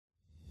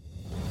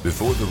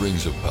Before the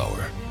Rings of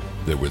Power,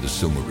 there were the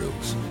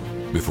Silmarillions.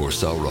 Before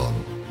Sauron,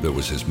 there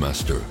was his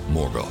master,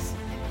 Morgoth.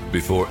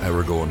 Before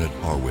Aragorn and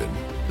Arwen,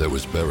 there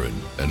was Beren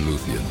and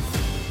Luthien.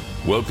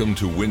 Welcome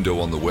to Window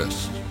on the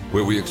West,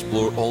 where we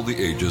explore all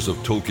the ages of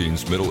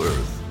Tolkien's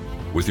Middle-earth,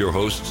 with your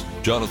hosts,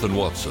 Jonathan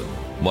Watson,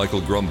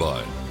 Michael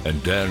Grumbine,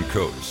 and Dan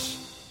Coates.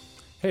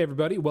 Hey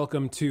everybody,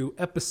 welcome to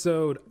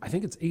episode, I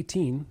think it's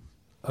 18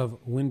 of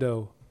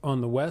Window on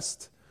the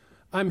West.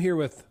 I'm here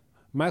with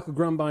Michael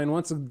Grumbine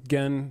once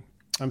again.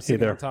 I'm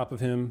sitting on top of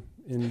him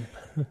in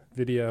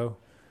video.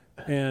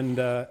 And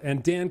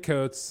Dan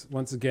Coates,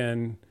 once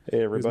again,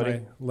 hey everybody,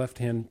 my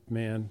left-hand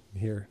man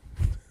here.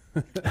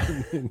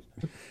 If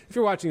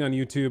you're watching on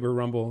YouTube or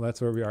Rumble,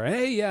 that's where we are.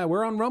 Hey, yeah,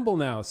 we're on Rumble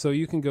now. So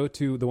you can go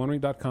to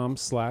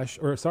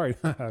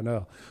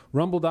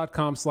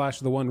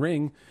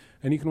rumble.com/theonering,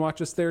 and you can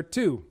watch us there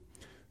too.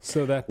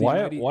 So that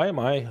why am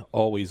I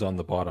always on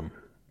the bottom?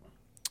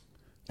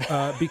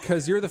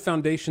 Because you're the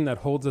foundation that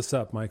holds us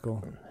up,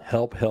 Michael.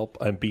 Help,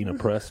 I'm being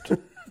oppressed.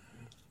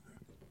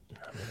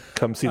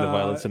 Come see the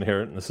violence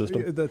inherent in the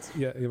system. Okay.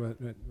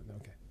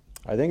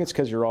 I think it's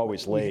because you're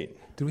always late.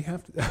 Do we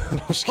have to?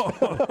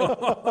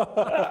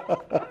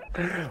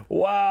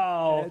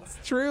 Wow, it's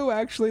true.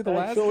 Actually,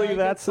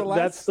 that's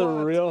the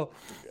real.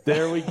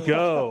 There we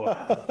go.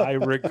 I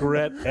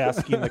regret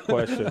asking the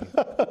question.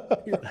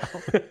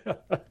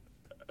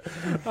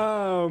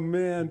 Oh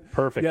man,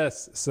 perfect.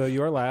 Yes. So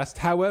you are last.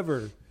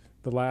 However,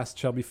 the last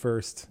shall be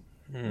first.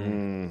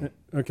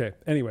 Okay.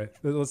 Anyway,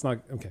 let's not.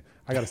 Okay,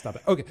 I got to stop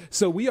it. Okay,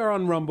 so we are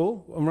on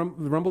Rumble,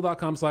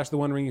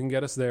 rumble.com/theonering. You can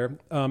get us there.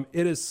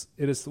 It is.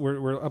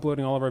 We're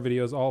uploading all of our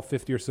videos. All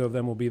 50 or so of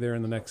them will be there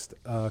in the next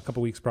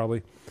couple weeks,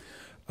 probably.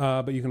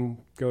 But you can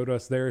go to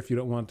us there if you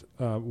don't want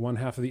one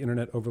half of the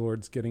internet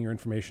overlords getting your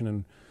information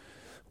and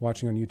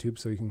watching on YouTube.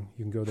 So you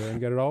can go there and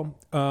get it all.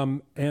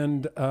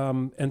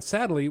 And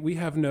sadly, we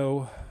have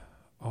no.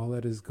 All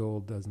that is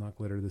gold does not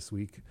glitter this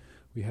week.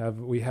 We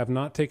have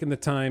not taken the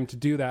time to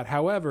do that.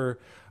 However,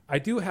 I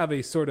do have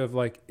a sort of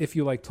like, if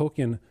you like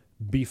Tolkien,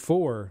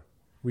 before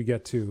we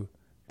get to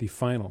the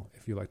final,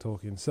 if you like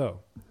Tolkien.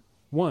 So,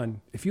 one,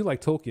 if you like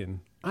Tolkien,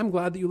 I'm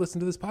glad that you listen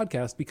to this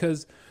podcast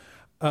because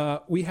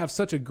we have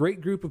such a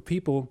great group of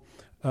people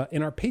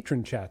in our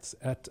patron chats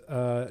in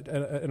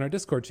our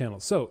Discord channel.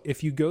 So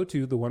if you go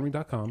to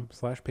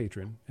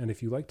theonering.com/patron, and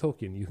if you like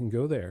Tolkien, you can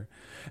go there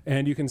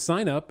and you can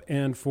sign up,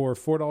 and for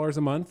 $4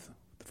 a month,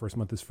 the first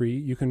month is free,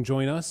 you can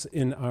join us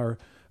in our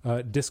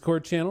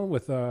Discord channel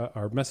with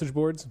our message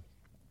boards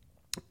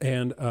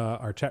and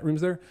our chat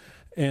rooms there.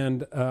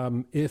 And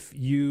if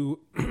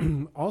you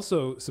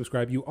also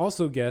subscribe, you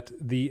also get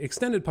the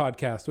extended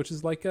podcast, which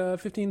is like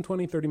 15,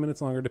 20, 30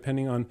 minutes longer,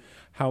 depending on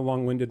how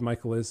long-winded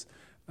Michael is.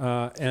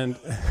 And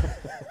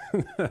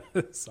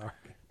sorry.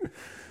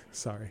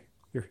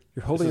 You're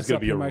holding us up. This is going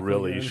to be a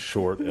really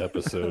short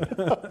episode.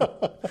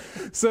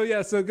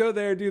 So go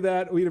there, do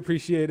that. We'd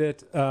appreciate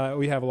it.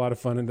 We have a lot of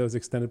fun in those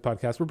extended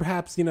podcasts where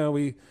perhaps,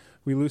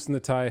 we loosen the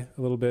tie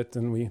a little bit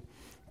and we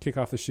kick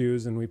off the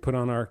shoes and we put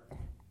on our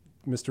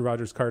Mr.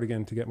 Rogers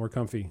cardigan to get more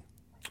comfy.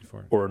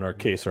 Or in our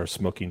case, our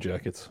smoking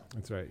jackets.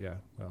 That's right, yeah.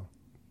 Well,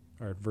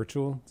 our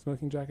virtual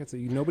smoking jackets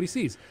that nobody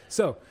sees.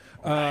 So,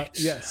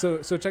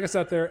 so check us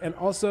out there. And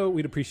also,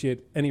 we'd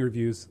appreciate any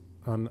reviews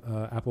on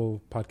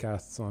Apple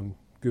Podcasts, on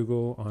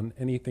Google, on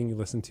anything you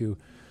listen to.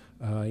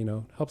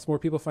 Helps more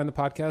people find the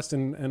podcast,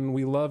 and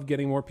we love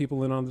getting more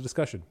people in on the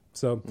discussion.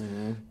 So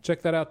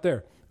check that out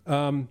there.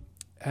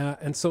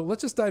 And so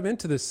let's just dive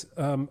into this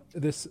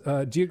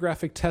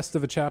geographic test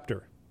of a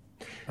chapter.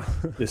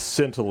 This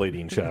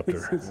scintillating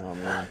chapter.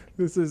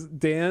 This is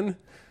Dan.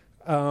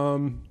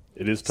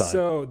 It is time.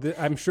 So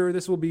I'm sure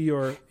this will be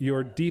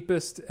your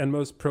deepest and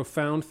most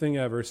profound thing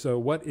ever. So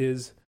what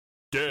is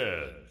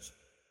Dan's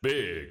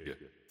big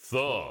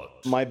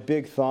thought? My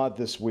big thought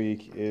this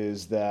week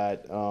is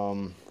that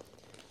all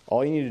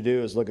you need to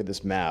do is look at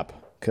this map,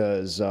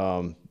 because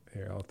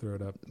here, I'll throw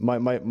it up.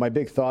 My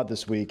big thought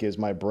this week is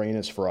my brain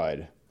is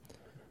fried.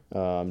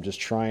 Just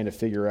trying to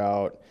figure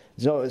out.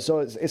 So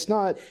it's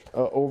not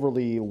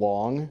overly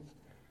long,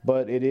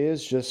 but it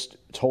is just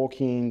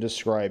Tolkien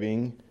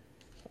describing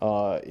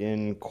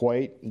in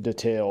quite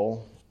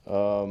detailed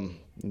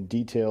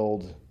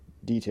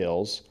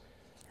details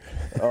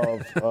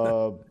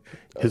of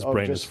his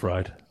brain is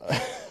fried.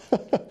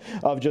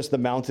 Of just the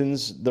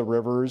mountains, the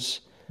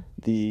rivers,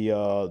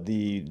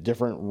 the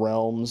different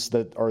realms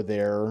that are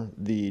there,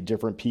 the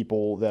different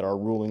people that are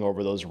ruling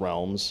over those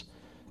realms.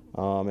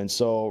 And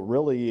so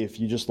really, if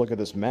you just look at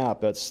this map,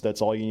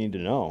 that's all you need to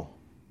know.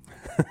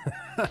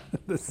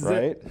 This is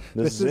right? It.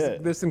 This is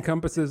it. This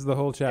encompasses the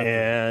whole chapter.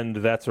 And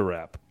that's a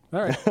wrap.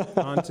 All right.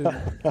 On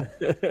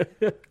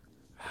to...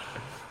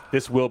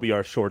 This will be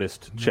our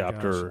shortest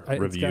chapter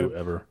review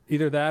ever.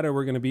 Either that or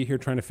we're going to be here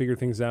trying to figure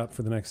things out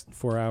for the next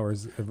 4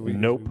 hours.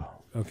 Nope.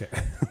 Okay.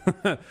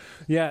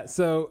 Yeah,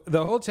 so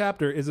the whole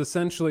chapter is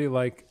essentially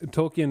like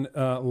Tolkien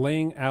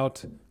laying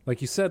out,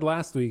 like you said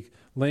last week,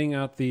 laying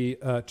out the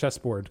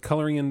chessboard,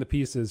 coloring in the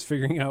pieces,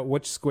 figuring out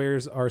which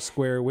squares are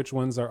square, which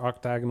ones are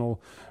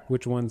octagonal,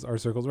 which ones are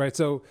circles, right?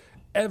 So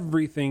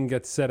everything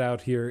gets set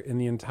out here in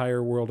the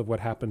entire world of what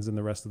happens in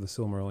the rest of the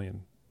Silmarillion,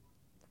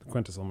 the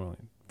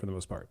Quenta-Silmarillion, for the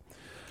most part.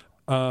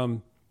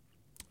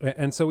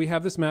 And so we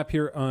have this map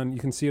here you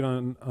can see it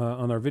on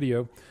our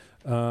video.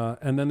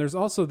 And then there's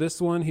also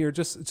this one here,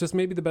 just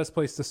maybe the best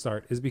place to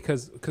start is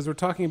because we're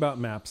talking about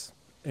maps.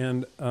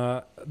 And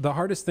the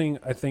hardest thing,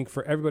 I think,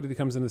 for everybody that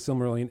comes into the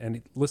Silmarillion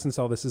and listens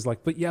to all this is like,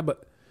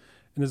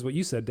 and this is what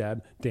you said,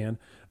 Dan,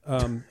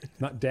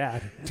 not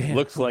Dad, Dan.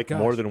 Looks like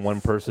more than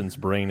one person's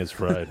brain is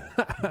fried.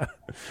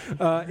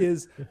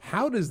 Is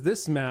how does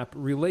this map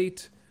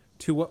relate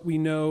to what we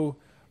know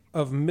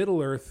of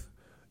Middle-earth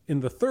in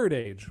the Third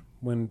Age,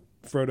 when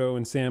Frodo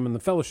and Sam and the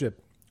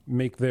Fellowship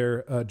make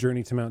their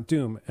journey to Mount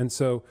Doom? And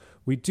so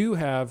we do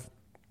have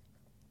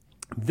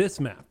this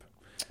map.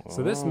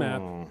 So this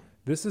map,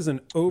 this is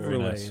an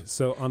overlay. Nice.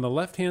 So on the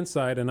left-hand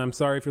side, and I'm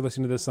sorry if you're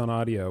listening to this on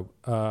audio,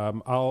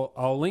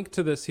 I'll link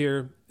to this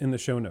here in the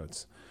show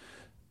notes.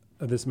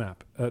 This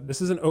map.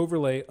 This is an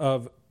overlay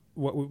of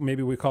what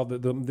maybe we call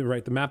the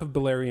map of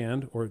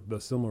Beleriand, or the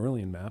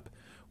Silmarillion map,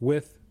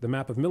 with the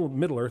map of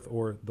Middle-earth,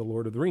 or the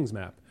Lord of the Rings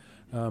map.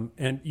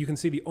 And you can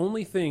see the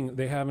only thing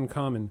they have in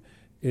common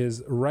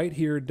is right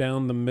here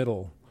down the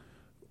middle,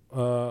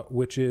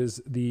 which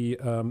is the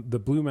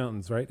Blue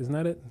Mountains, right? Isn't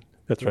that it?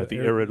 That's right, the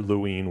Arid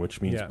Luine,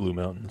 which means Blue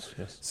Mountains.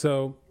 Yes.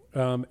 So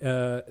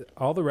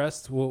all the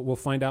rest, we'll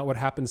find out what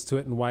happens to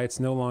it and why it's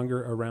no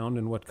longer around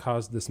and what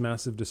caused this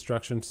massive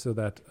destruction, so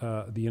that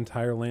the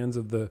entire lands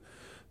of the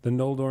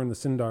Noldor and the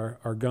Sindar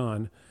are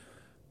gone.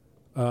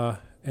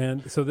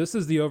 And so this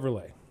is the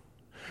overlay.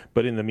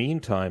 But in the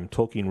meantime,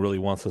 Tolkien really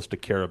wants us to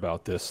care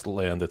about this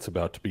land that's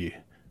about to be,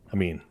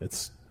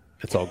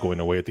 it's all going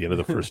away at the end of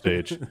the first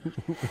stage.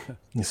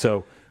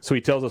 So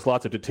he tells us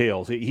lots of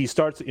details. He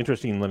starts,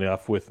 interestingly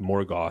enough, with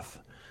Morgoth.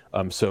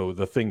 So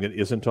the thing that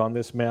isn't on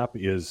this map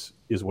is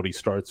what he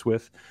starts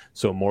with.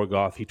 So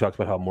Morgoth, he talks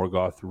about how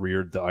Morgoth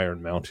reared the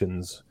Iron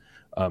Mountains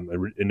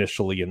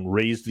initially, and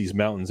raised these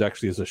mountains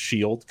actually as a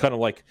shield, kind of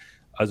like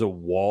as a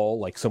wall,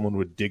 like someone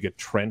would dig a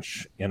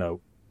trench in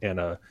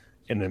an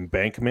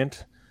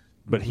embankment.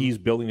 But he's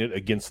building it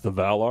against the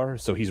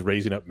Valar, so he's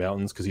raising up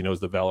mountains because he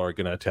knows the Valar are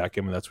going to attack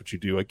him, and that's what you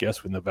do, I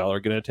guess, when the Valar are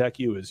going to attack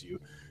you, is you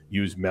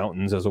use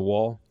mountains as a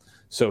wall.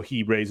 So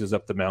he raises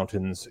up the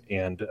mountains,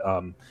 and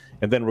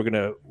then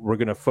we're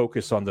gonna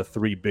focus on the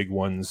three big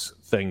ones,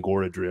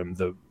 Thangorodrim,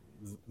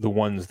 the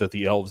ones that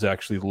the elves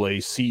actually lay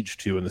siege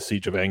to in the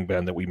Siege of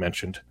Angband that we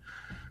mentioned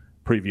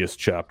previous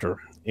chapter.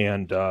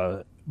 And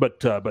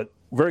but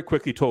very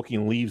quickly,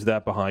 Tolkien leaves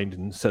that behind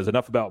and says,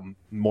 enough about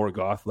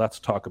Morgoth. Let's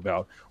talk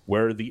about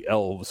where the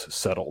elves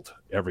settled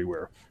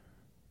everywhere.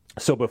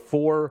 So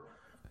before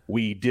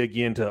we dig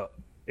into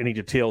any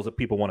details that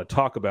people want to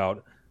talk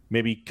about,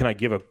 maybe can I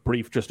give a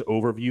brief just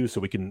overview so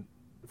we can,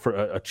 for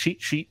a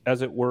cheat sheet,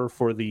 as it were,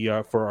 for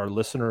our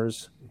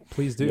listeners?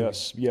 Please do.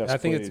 Yes, I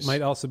think please. it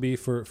might also be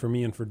for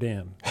me and for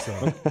Dan.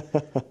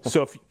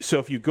 So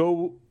if you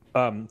go...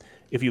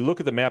 if you look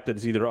at the map that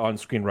is either on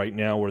screen right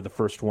now or the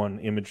first one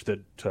image that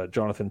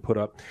Jonathan put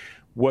up,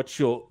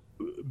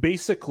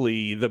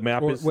 basically the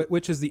map is...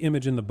 Which is the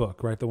image in the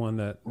book, right? The one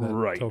that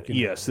right. Tolkien...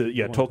 Yes.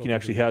 Tolkien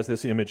actually has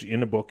this image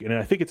in a book, and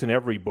I think it's in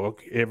every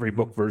book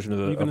version of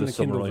the Even in the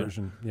Kindle Silmarillion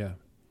version, yeah.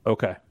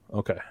 Okay.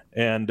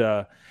 And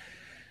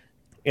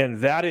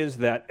that is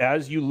that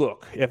as you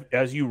look,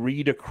 as you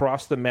read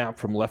across the map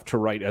from left to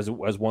right, as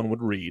one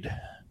would read...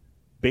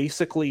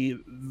 Basically,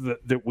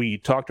 that we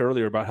talked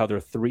earlier about how there are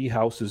three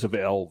houses of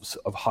elves,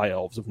 of high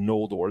elves, of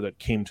Noldor that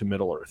came to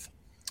Middle-earth.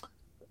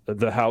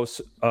 The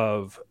house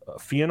of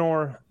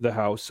Fëanor, the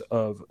house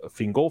of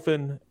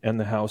Fingolfin, and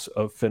the house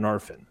of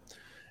Finarfin.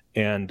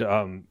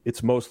 And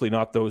it's mostly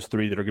not those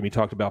three that are going to be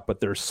talked about, but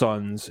their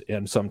sons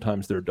and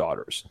sometimes their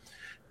daughters.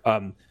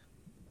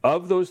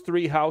 Of those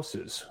three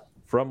houses,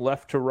 from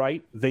left to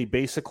right, they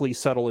basically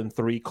settle in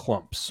three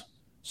clumps.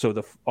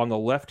 So on the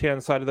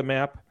left-hand side of the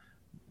map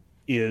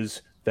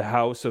is the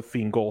house of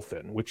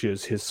Fingolfin, which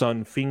is his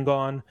son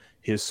Fingon,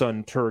 his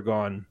son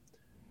Turgon,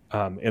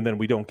 and then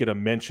we don't get a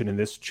mention in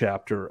this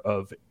chapter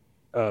of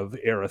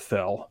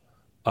Erethel,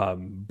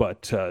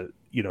 but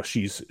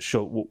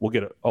we'll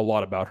get a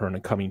lot about her in a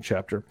coming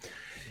chapter.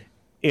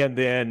 And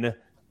then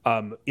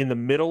in the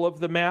middle of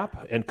the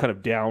map, and kind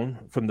of down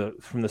from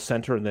the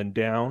center and then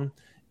down,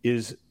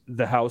 is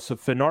the house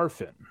of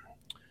Finarfin,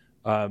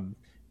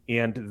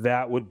 and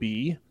that would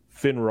be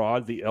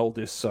Finrod, the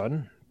eldest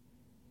son,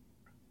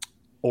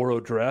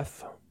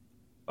 Orodreth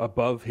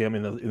above him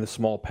in the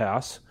small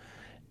pass,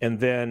 and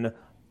then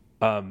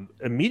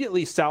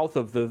immediately south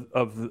of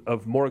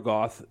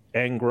Morgoth,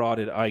 Angrod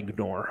and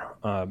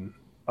Aignor,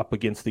 up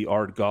against the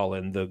Ardgal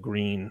and the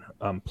green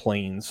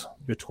plains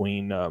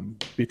between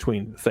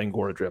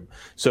Thangorodrim.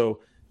 So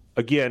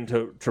again,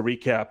 to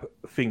recap,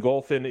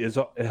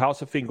 the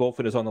house of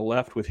Fingolfin is on the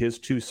left with his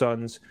two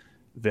sons.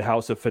 The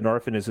house of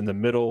Finarfin is in the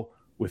middle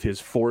with his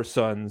four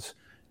sons,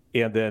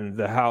 and then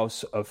the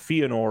house of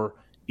Fëanor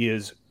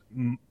is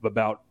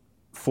about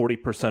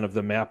 40% of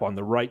the map on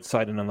the right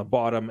side and on the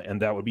bottom,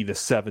 and that would be the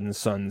 7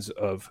 sons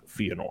of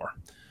Fëanor.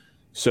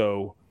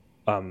 So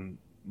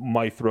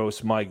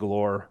Maethros,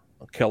 Maegor,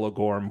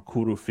 Celagorm,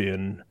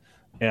 Curufin,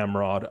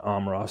 Amrod,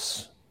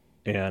 Amras,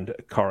 and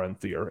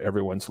Caranthir,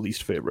 everyone's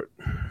least favorite.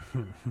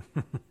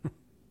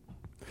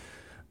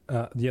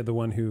 The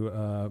one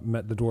who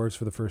met the dwarves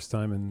for the first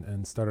time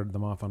and started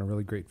them off on a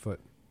really great foot.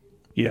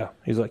 Yeah,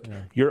 he's like,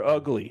 you're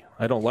ugly.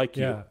 I don't like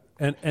you. Yeah,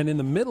 and in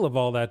the middle of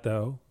all that,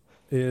 though,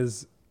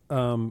 is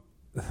Thingol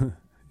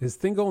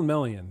and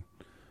Melian.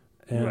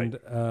 And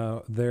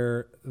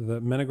they're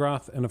the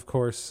Menegroth, and of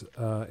course,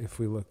 if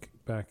we look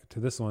back to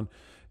this one,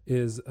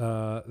 is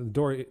the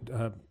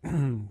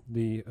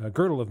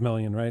girdle of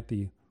Melian, right?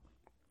 The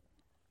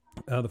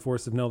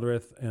forest of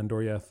Neldrith and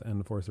Doriath and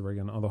the forest of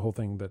Regan, all the whole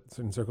thing that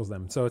encircles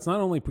them. So it's not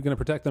only going to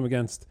protect them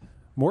against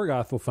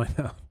Morgoth, we'll find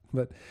out,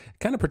 but it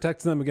kind of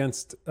protects them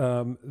against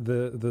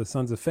the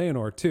sons of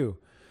Fëanor too.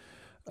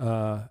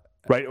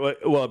 Right.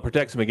 Well, it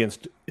protects them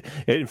against.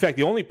 In fact,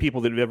 the only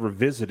people that have ever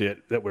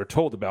visited that we're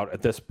told about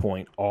at this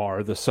point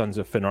are the sons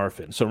of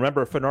Finarfin. So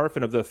remember,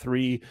 Finarfin of the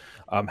 3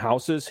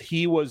 houses,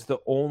 he was the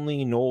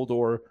only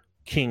Noldor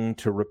king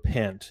to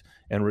repent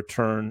and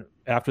return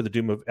after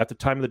at the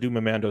time of the Doom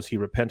of Mandos. He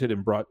repented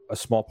and brought a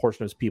small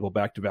portion of his people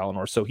back to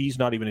Valinor. So he's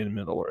not even in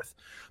Middle Earth,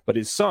 but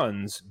his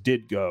sons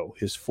did go.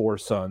 His 4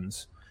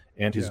 sons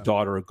and his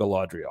daughter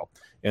Galadriel,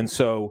 and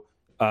so.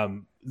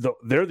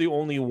 They're the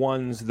only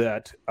ones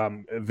that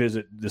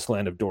visit this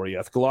land of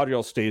Doriath.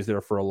 Galadriel stays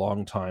there for a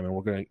long time, and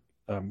we're going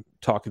to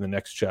talk in the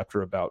next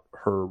chapter about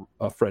her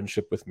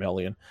friendship with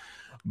Melian.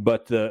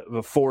 But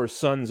the 4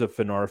 sons of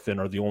Finarfin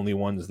are the only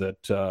ones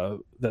that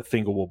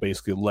Thingol will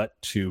basically let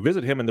to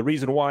visit him. And the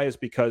reason why is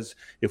because,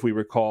 if we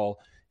recall,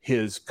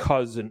 his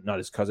cousin, not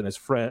his cousin, his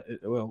friend,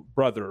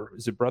 brother,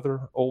 is it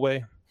brother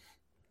Olwe?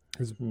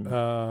 His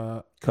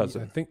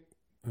cousin. I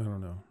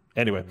don't know.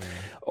 Anyway,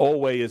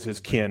 Olwe is his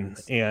kin,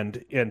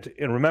 and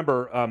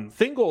remember,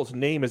 Thingol's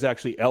name is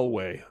actually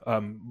Elwë.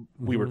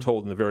 We were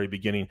told in the very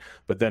beginning,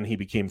 but then he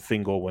became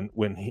Thingol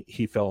when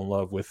he fell in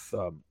love with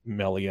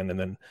Melian, and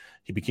then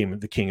he became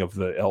the king of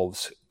the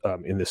elves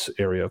in this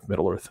area of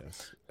Middle Earth.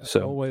 Yes.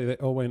 So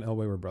Olwe and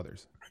Elwë were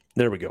brothers.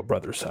 There we go,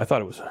 brothers. I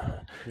thought it was,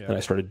 and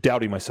I started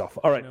doubting myself.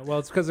 All right. Well,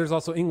 it's because there's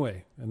also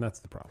Ingwe, and that's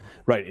the problem.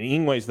 Right, and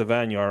Ingwe's the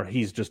Vanyar.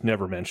 He's just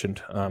never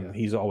mentioned.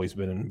 He's always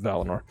been in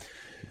Valinor.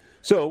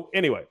 So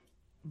anyway,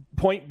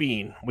 point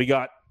being, we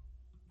got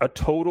a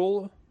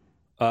total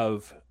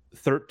of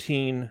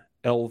 13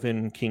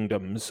 elven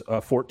kingdoms,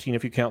 14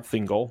 if you count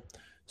Thingol.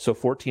 So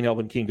 14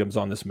 elven kingdoms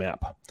on this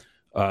map,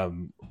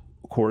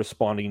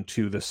 corresponding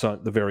to the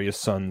various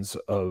sons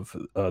of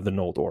the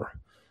Noldor,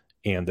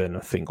 and then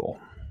Thingol.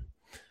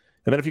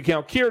 And then if you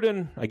count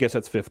Círdan, I guess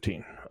that's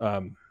 15.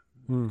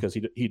 Because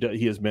he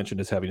is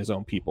mentioned as having his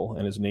own people,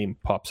 and his name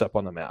pops up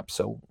on the map,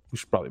 so we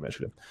should probably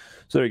mention him.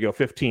 So there you go,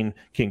 15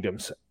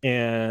 kingdoms.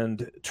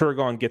 And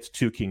Turgon gets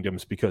 2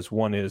 kingdoms, because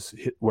one is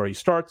where he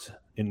starts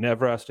in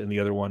Nevrast, and the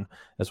other one,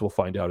 as we'll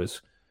find out,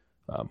 is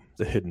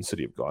the hidden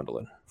city of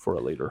Gondolin for a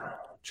later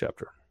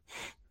chapter.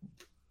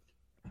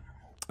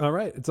 All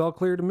right, it's all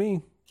clear to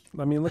me.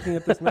 I mean, looking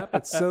at this map,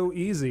 it's so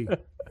easy.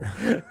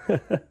 This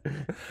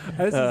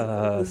has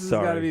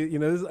got to be,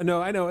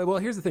 no, I know. Well,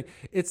 here's the thing.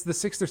 It's the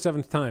 6th or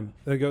 7th time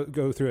that I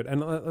go through it.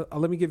 And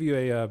let me give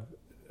you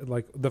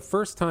like the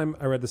first time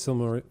I read the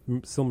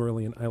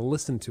Silmarillion, I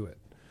listened to it.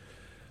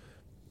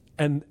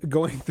 And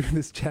going through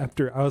this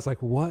chapter, I was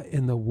like, what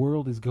in the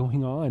world is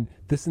going on?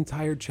 This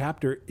entire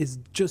chapter is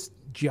just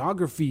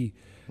geography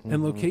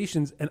and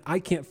locations, and I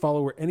can't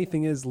follow where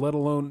anything is, let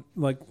alone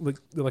like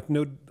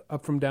no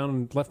up from down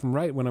and left from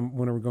right when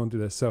we're going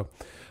through this. So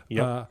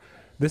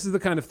this is the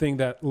kind of thing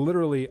that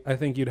literally I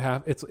think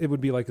it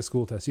would be like a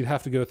school test. You'd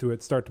have to go through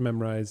it, start to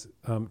memorize,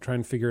 try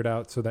and figure it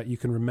out so that you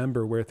can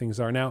remember where things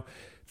are. Now,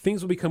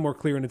 things will become more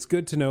clear, and it's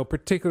good to know,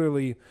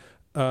 particularly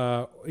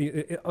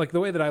like the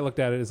way that I looked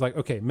at it is like,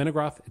 okay,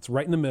 Menegroth, it's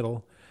right in the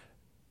middle.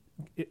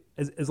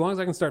 As long as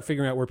I can start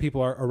figuring out where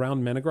people are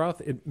around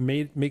Menegroth, it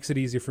makes it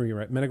easier for me,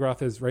 right?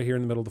 Menegroth is right here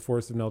in the middle of the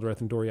forest of Neldrith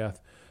and Doriath,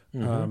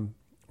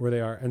 where they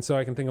are. And so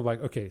I can think of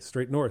like, okay,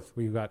 straight north,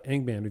 we've got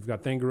Angband, we've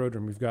got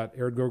Thangorodrim, we've got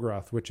Ered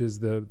Gorgoroth, which is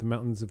the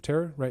Mountains of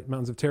Terror, right?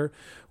 Mountains of Terror,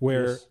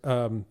 where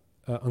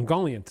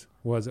Ungoliant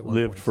was at one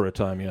lived point. For a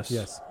time, yes.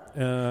 Yes.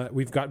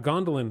 We've got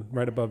Gondolin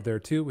right above there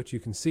too, which you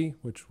can see,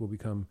 which will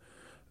become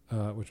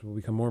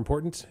more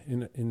important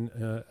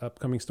in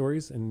upcoming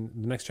stories in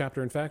the next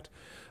chapter, in fact.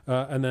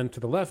 And then to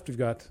the left, we've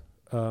got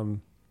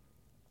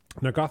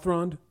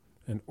Nargothrond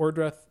and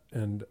Ordreth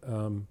and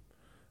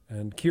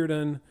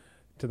Círdan.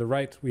 To the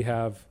right, to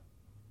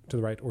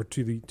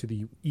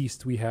the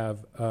east, we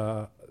have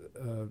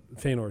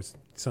Fëanor's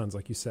sons,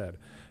 like you said.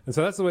 And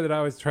so that's the way that I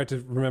always try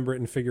to remember it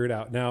and figure it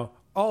out. Now,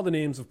 all the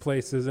names of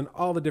places and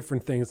all the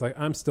different things, like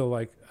I'm still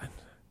like,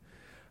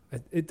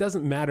 it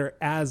doesn't matter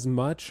as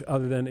much,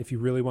 other than if you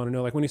really want to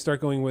know. Like when you start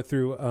going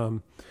through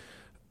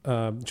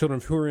Children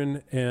of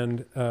Húrin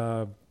and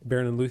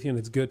Beren and Luthien,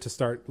 it's good to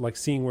start like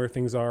seeing where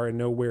things are and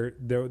know where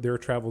their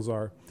travels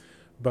are.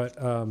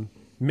 But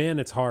man,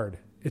 it's hard.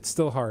 it's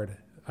still hard.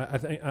 I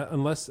think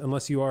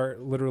unless you are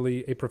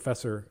literally a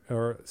professor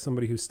or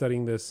somebody who's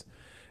studying this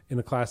in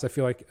a class, I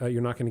feel like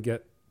you're not going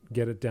to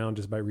get it down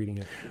just by reading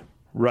it.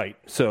 Right.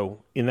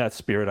 So in that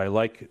spirit, I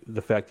like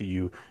the fact that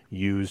you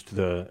used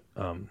the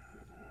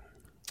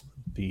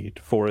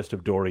Forest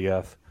of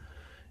Doriath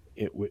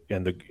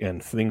and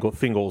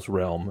Thingol's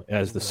realm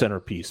as the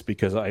centerpiece,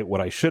 because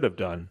what I should have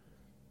done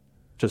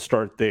to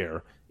start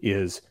there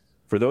is,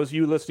 for those of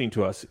you listening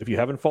to us, if you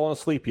haven't fallen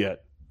asleep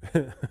yet,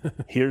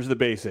 here's the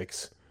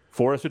basics.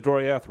 Forest of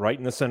Doriath, right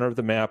in the center of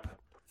the map.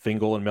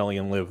 Thingol and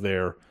Melian live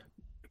there.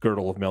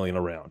 Girdle of Melian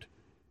around.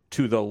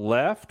 To the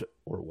left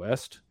or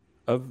west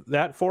of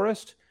that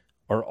forest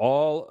are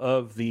all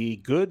of the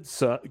good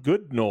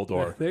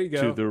Noldor. There you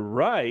go. To the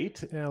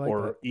right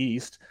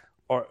east,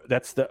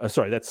 that's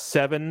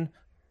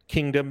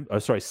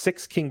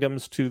 6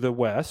 kingdoms to the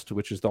west,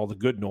 which is all the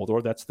good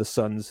Noldor. That's the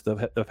sons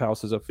of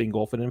houses of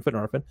Fingolfin and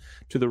Finarfin.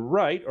 To the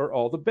right are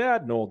all the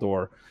bad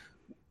Noldor,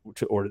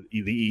 or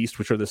the east,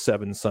 which are the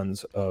 7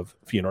 sons of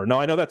Fëanor. Now,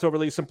 I know that's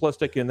overly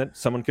simplistic, and that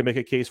someone can make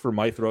a case for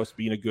Maethros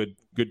being a good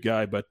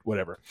guy, but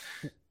whatever.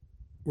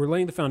 We're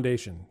laying the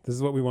foundation. This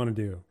is what we want to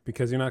do,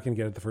 because you're not going to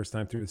get it the first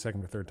time through, the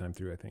second or third time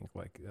through, I think.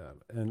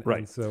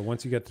 And so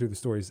once you get through the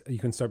stories, you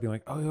can start being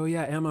like, oh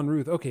yeah, Amon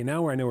Ruth. Okay,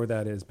 now I know where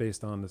that is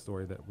based on the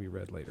story that we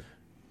read later.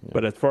 Yeah.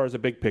 But as far as a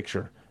big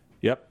picture,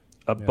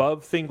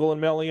 above Thingol and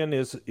Melian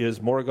is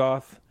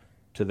Morgoth.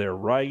 To their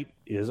right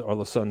are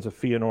the sons of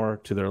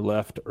Fëanor. To their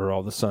left are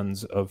all the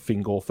sons of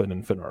Fingolfin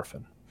and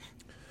Finarfin.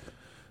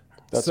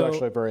 That's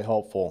actually very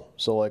helpful.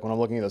 So, like, when I'm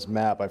looking at this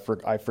map,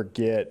 I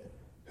forget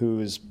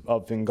who's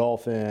of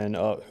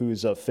Fingolfin,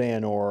 who's of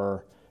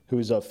Fëanor,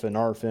 who's of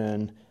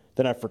Finarfin.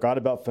 Then I forgot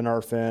about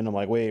Finarfin. I'm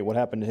like, wait, what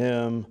happened to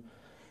him?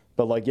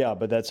 But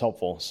that's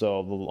helpful.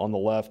 So on the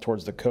left,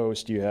 towards the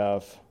coast, you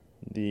have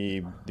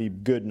the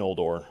good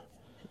Noldor.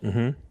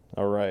 Mm-hmm.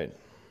 All right.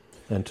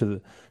 And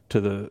to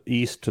the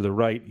east, to the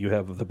right, you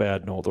have the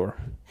bad Noldor,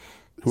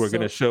 who are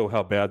going to show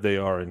how bad they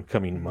are in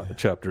coming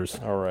chapters.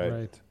 All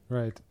right.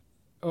 Right.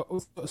 Oh,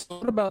 so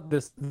what about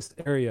this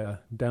area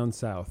down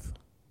south?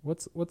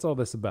 What's all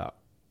this about?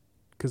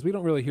 Because we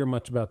don't really hear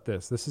much about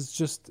this. Does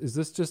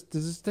this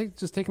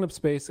just taking up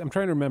space? I'm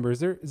trying to remember. Is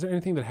there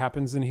anything that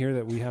happens in here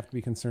that we have to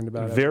be concerned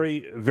about?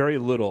 Very, very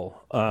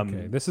little.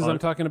 Okay. I'm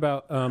talking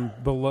about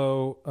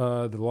below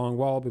the Long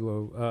Wall.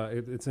 Below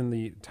it's in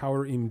the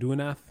Tower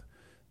Imduanath,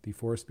 the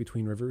forest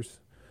between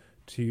rivers,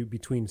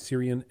 between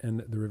Sirion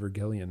and the River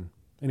Gelion.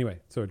 Anyway,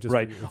 so just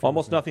right.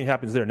 Almost nothing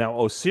happens there. Now,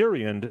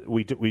 Osirian,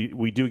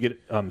 we do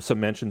get some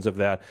mentions of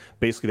that.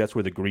 Basically, that's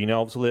where the green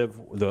elves live,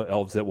 the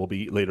elves that will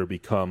later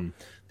become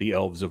the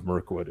elves of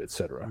Mirkwood,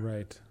 etc.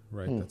 Right.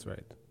 That's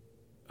right.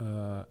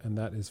 And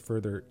that is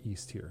further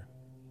east here,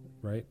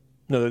 right?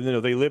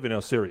 No, they live in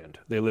Osirian.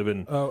 They live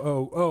in.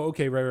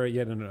 Okay, right.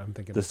 Yeah, no, I'm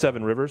thinking the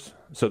 7 rivers.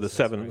 So the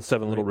seven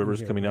little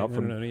rivers coming out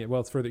from. No.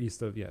 Well, it's further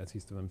east of. Yeah, it's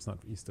east of them. It's not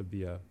east of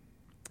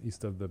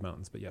the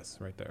mountains, but yes,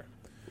 right there.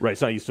 Right,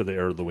 it's not east of the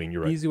Erlewing,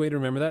 you're right. Easy way to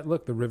remember that.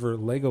 Look, the river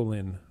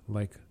Legolin,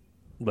 like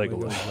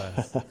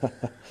Legolas.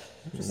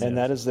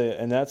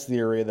 And that's the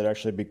area that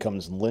actually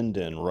becomes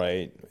Linden,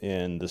 right,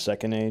 in the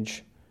Second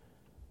Age?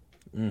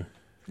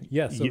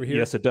 Yes, over here.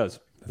 Yes, it does.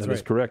 That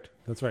is correct.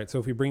 That's right. So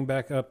if we bring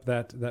back up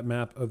that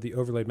map of the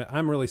overlaid map,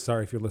 I'm really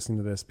sorry if you're listening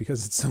to this,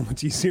 because it's so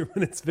much easier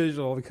when it's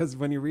visual. Because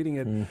when you're reading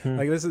it,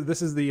 like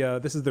this is the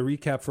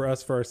recap for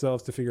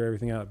ourselves to figure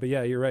everything out. But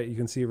yeah, you're right. You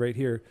can see right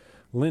here,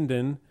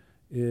 Linden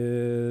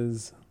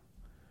is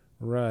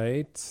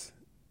right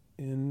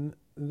in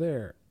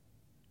there.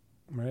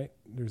 Right?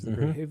 There's the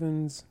Great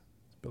Havens,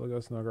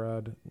 Bilagos,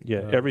 Nograd.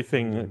 Yeah,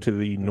 everything to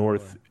the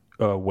north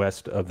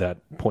west of that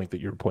point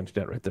that you're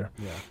pointing at right there.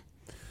 Yeah.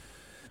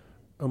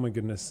 Oh my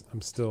goodness,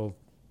 I'm still.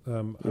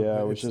 It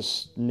was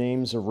just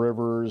names of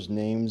rivers,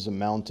 names of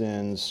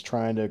mountains,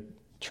 trying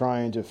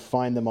to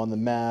find them on the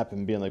map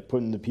and being like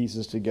putting the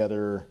pieces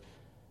together.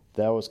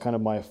 That was kind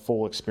of my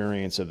full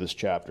experience of this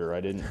chapter. I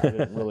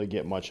didn't really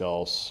get much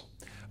else.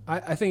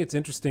 I think it's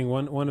interesting.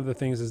 One of the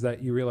things is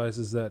that you realize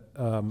is that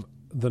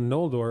the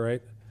Noldor,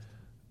 right?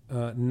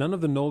 None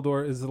of the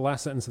Noldor is the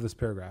last sentence of this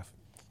paragraph.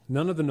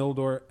 None of the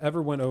Noldor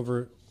ever went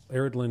over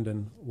Ered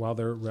Linden while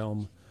their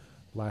realm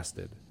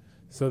lasted.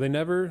 So they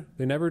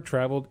never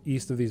traveled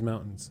east of these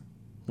mountains.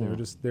 They were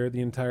just there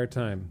the entire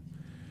time.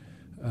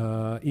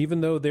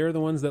 Even though they're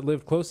the ones that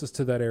lived closest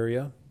to that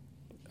area,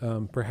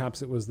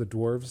 perhaps it was the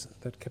dwarves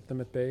that kept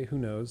them at bay. Who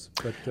knows?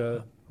 But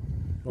it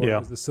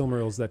was the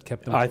Silmarils that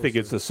kept them. I think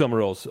it's the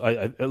Silmarils.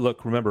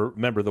 Look,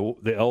 remember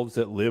the elves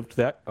that lived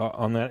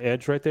on that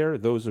edge right there.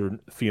 Those are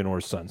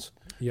Fëanor's sons.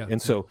 Yeah.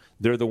 And so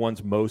they're the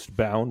ones most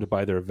bound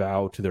by their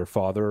vow to their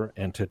father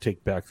and to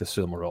take back the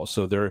Silmarils.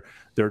 So they're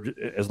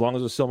as long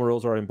as the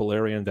Silmarils are in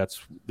Beleriand,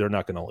 they're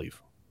not going to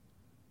leave.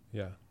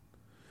 Yeah.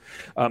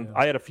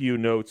 I had a few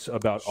notes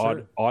about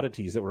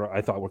oddities that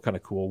I thought were kind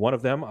of cool. One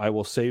of them I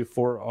will save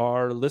for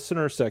our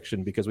listener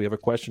section because we have a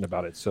question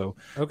about it. So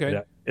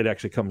it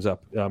actually comes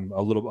up.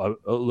 A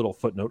little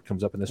footnote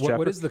comes up in this chapter.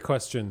 What is the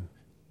question?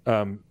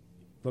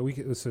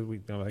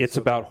 It's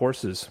about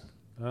horses.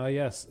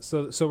 Yes.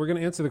 So we're going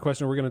to answer the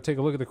question. We're going to take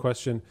a look at the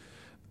question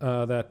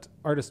that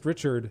artist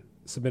Richard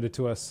submitted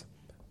to us,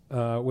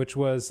 which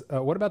was,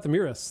 what about the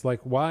Mirrors?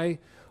 Like, why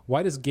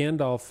does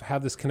Gandalf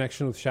have this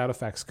connection with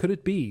Shadowfax? Could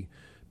it be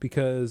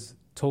because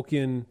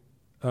Tolkien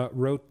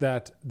wrote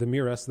that the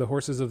Mirrors, the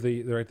horses of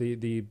the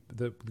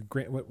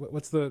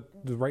what's the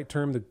right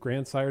term? The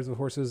grandsires of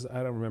horses?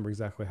 I don't remember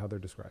exactly how they're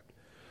described.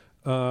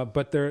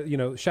 But they're,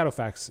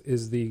 Shadowfax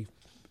is the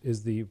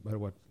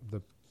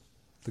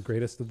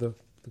greatest of the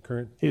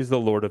current. He's the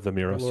Lord of the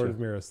Mirrors. Lord of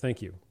Mirrors.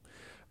 Thank you.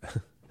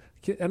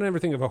 I don't ever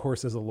think of a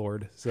horse as a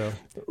lord. So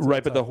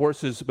right, but the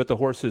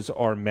horses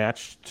are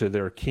matched to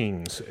their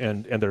kings,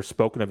 and they're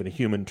spoken of in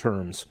human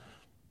terms.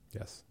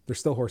 Yes, they're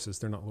still horses.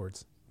 They're not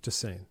lords. Just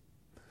saying.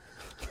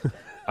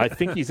 I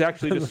think he's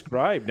actually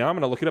described. Now I'm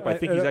going to look it up. I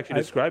think he's actually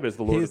described as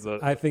the Lord of the...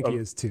 I think he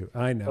is too.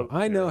 I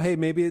know. Hey,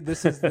 maybe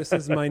this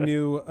is my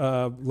new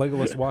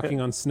Legolas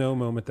walking on snow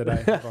moment that I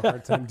have a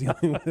hard time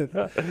dealing with.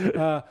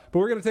 But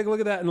we're going to take a look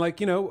at that.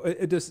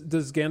 And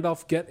does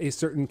Gandalf get a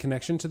certain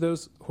connection to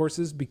those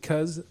horses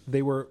because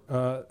they were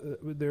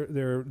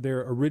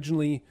they're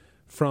originally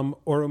from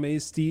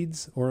Orome's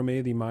steeds,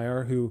 Orome the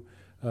Maiar, who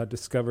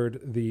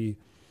discovered the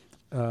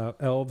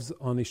elves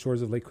on the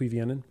shores of Lake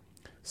Cuiviénen.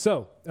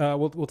 So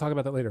we'll talk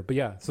about that later. But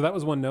yeah, so that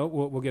was one note.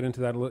 We'll get into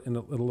that in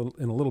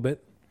a little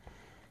bit.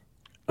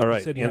 All right.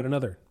 You said you had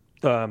another.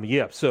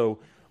 Yeah. So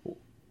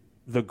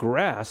the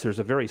grass. There's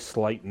a very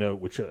slight note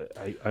which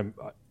I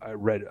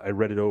read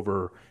it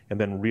over and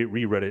then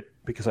reread it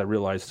because I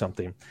realized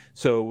something.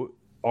 So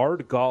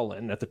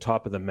Ardgallen at the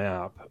top of the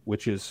map,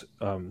 which is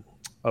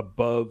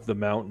above the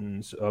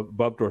mountains,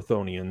 above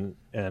Dorthonion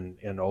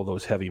and all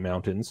those heavy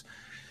mountains,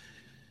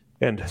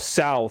 and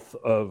south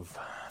of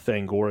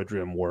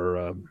Thangorodrim,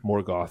 where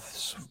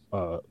Morgoth's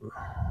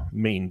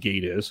main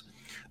gate is.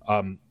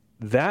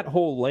 That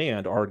whole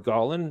land,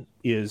 Ardgallen,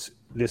 is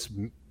this.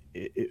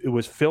 It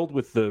was filled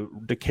with the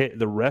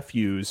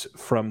refuse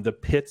from the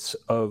pits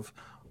of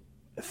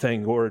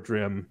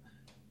Thangorodrim,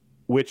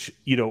 which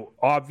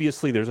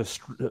obviously there's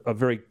a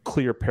very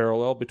clear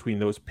parallel between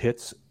those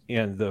pits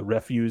and the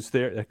refuse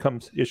there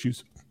that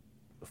issues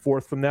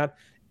forth from that,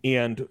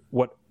 and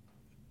what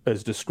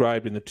is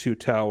described in the Two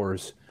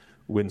Towers.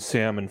 When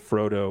Sam and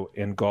Frodo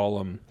and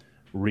Gollum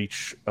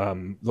reach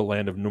the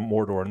land of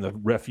Mordor and the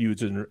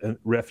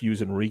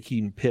refuse and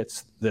reeking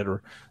pits that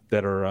are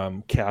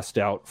cast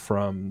out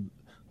from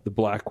the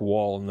Black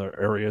Wall and the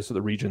areas of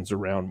the regions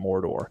around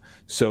Mordor.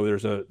 So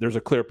there's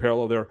a clear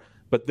parallel there.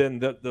 But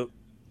then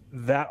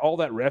all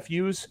that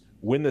refuse,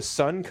 when the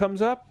sun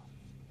comes up,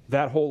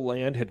 that whole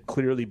land had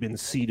clearly been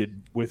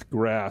seeded with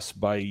grass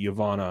by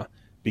Yavanna,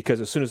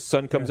 because as soon as the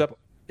sun comes up,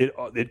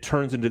 it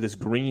turns into this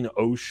green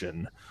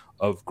ocean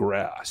of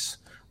grass,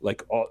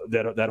 like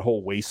that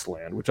whole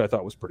wasteland, which I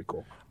thought was pretty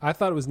cool. I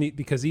thought it was neat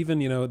because even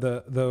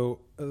though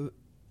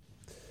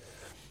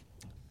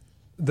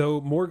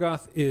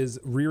Morgoth is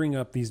rearing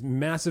up these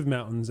massive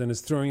mountains and is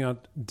throwing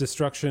out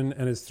destruction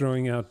and is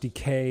throwing out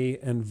decay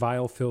and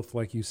vile filth,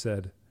 like you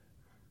said,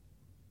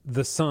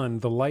 the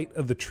sun, the light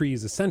of the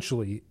trees,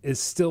 essentially,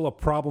 is still a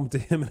problem to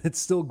him, and it's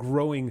still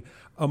growing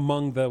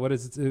among the, what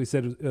is it? He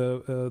said,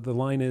 the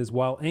line is,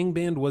 while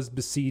Angband was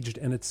besieged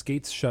and its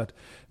gates shut,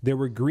 there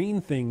were green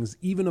things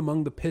even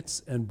among the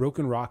pits and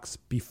broken rocks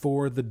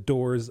before the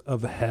doors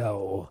of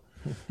hell.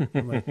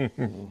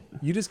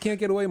 You just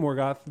can't get away,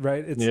 Morgoth,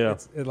 right?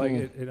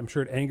 I'm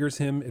sure it angers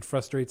him, it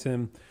frustrates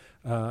him,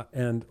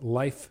 and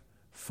life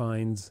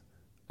finds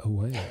a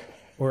way.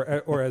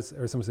 Or as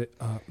someone say,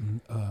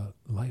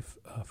 life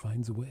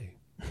finds a way.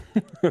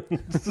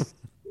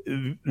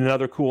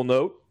 Another cool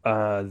note: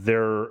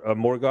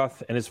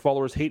 Morgoth and his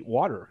followers hate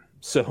water,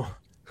 so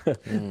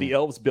the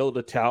elves build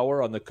a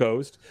tower on the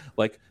coast,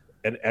 like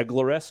an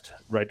Eglarest,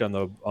 right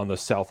on the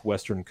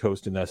southwestern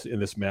coast in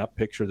this map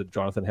picture that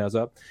Jonathan has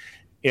up.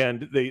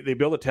 And they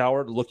build a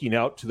tower looking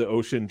out to the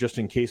ocean just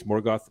in case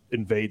Morgoth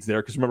invades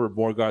there. Because remember,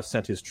 Morgoth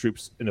sent his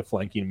troops in a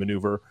flanking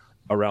maneuver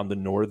around the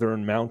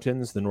northern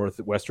mountains, the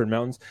northwestern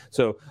mountains.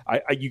 So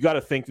you got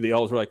to think the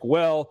elves were like,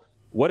 well,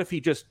 what if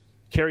he just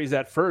carries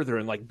that further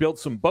and like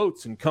builds some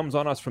boats and comes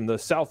on us from the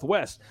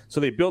southwest? So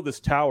they build this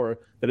tower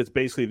that is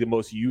basically the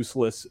most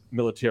useless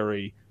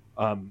military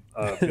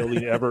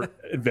building ever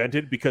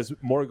invented, because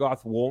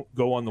Morgoth won't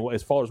go on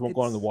his followers won't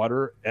go on the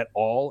water at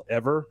all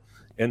ever,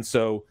 and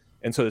so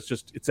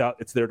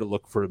it's there to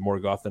look for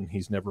Morgoth, and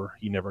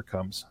he never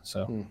comes.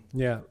 So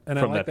yeah, and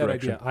I like that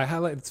idea. I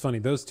highlight. It's funny,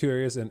 those two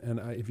areas, and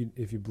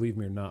if you believe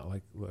me or not,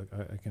 like look,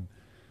 I can.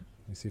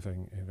 Let me see if I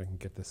can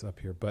get this up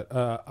here. But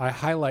I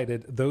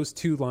highlighted those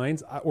two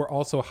lines. Were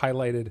also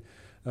highlighted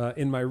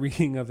in my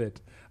reading of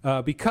it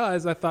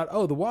because I thought,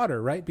 the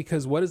water, right?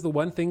 Because what is the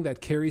one thing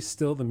that carries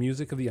still the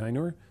music of the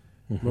Ainur?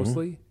 Mm-hmm.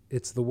 Mostly,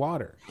 it's the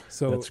water.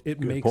 So it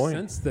makes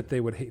sense that they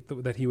would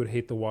that he would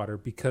hate the water,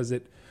 because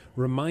it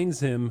reminds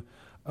him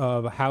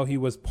of how he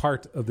was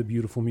part of the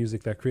beautiful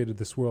music that created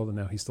this world, and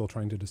now he's still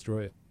trying to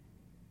destroy it.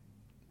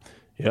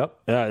 Yep,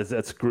 yeah,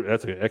 that's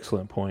an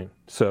excellent point.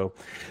 So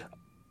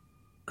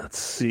let's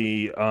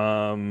see.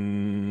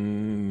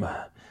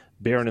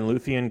 Beren and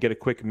Luthien get a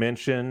quick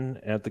mention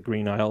at the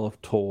Green Isle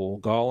of Tol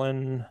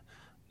Galen.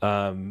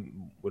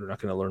 We're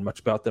not going to learn much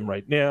about them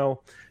right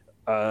now.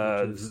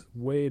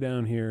 Way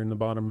down here in the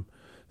bottom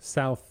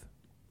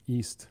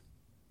southeast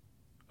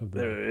of the...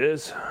 There it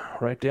is,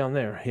 right down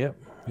there. Yep.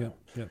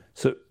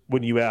 So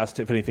when you asked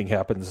if anything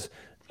happens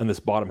in this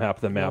bottom half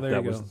of the map,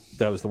 that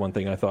was the one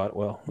thing I thought.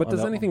 Well, but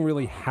does anything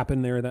really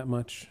happen there that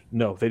much?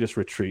 No, they just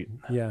retreat.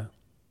 Yeah.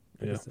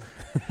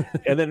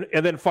 and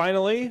then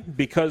finally,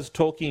 because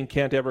Tolkien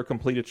can't ever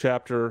complete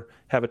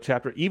have a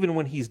chapter, even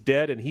when he's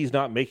dead and he's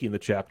not making the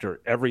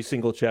chapter, every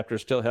single chapter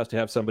still has to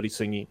have somebody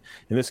singing.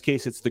 In this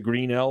case, it's the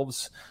Green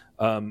Elves,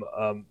 and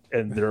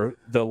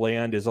the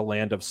land is a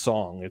land of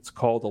song. It's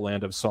called the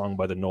Land of Song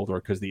by the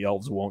Noldor because the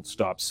elves won't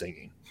stop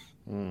singing.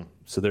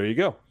 So there you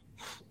go.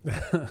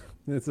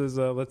 This is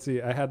let's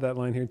see. I had that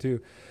line here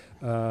too.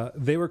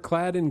 They were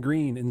clad in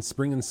green in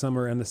spring and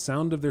summer, and the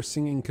sound of their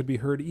singing could be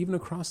heard even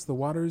across the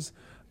waters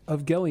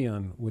of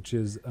Beleriand, which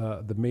is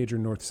the major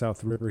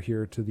north-south river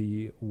here to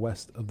the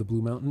west of the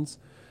Blue Mountains.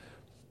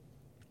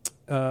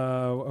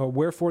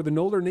 Wherefore the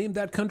Noldor named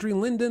that country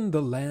Lindon,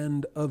 the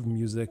land of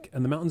music,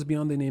 and the mountains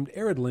beyond they named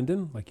Ered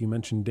Lindon, like you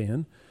mentioned,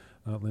 Dan,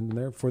 Lindon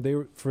there, for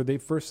they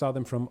first saw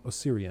them from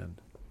Osiriand.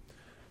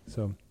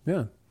 So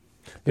yeah.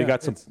 They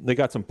got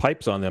some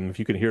pipes on them if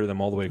you can hear them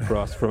all the way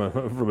across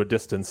from a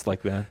distance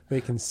like that. They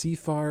can see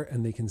far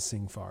and they can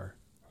sing far.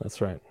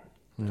 That's right.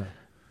 Yeah.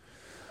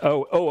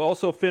 Oh,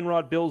 also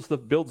Finrod builds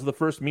the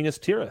first Minas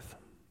Tirith.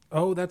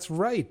 Oh, that's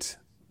right.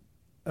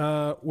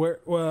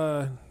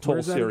 Where's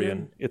Tol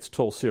Syrian. It's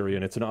Tol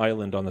Syrian. It's an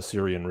island on the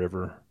Syrian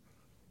River.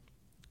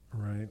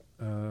 Right.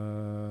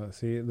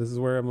 See, this is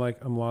where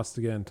I'm lost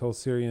again. Tol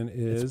Syrian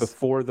is... It's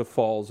before the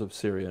falls of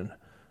Syrian.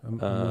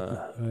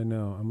 I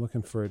know. I'm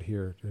looking for it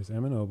here. There's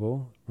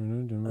Amenoble. I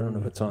don't know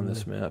if it's on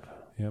this map.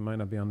 Yeah, it might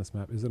not be on this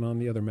map. Is it on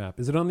the other map?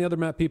 Is it on the other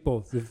map,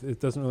 people?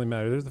 It doesn't really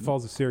matter. There's the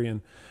Falls of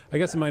Syrian. I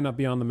guess it might not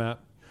be on the map.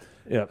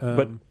 Yeah,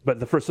 but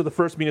the first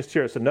Minas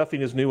Tirith, so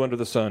nothing is new under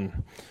the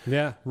sun.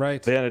 Yeah,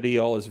 right. Vanity,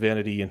 all is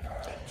vanity, and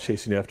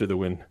chasing after the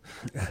wind.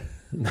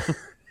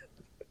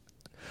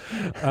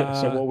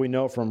 So what we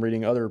know from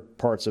reading other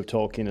parts of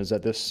Tolkien is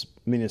that this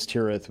Minas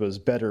Tirith was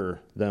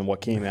better than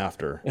what came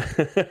after.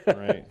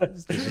 Right?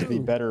 This is the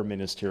better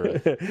Minas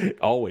Tirith.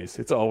 Always.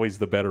 It's always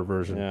the better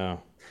version. Yeah.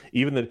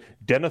 Even the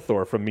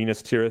Denethor from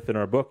Minas Tirith in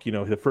our book,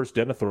 the first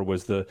Denethor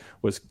was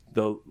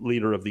the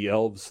leader of the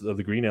elves, of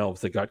the Green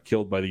Elves that got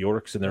killed by the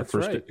orcs in their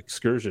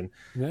excursion.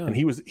 Yeah. And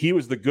he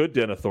was the good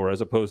Denethor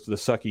as opposed to the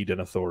sucky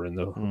Denethor in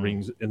the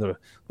rings in the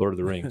Lord of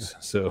the Rings.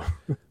 So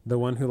the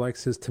one who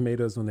likes his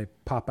tomatoes when they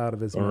pop out of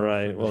his mouth.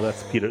 Right. Well,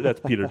 that's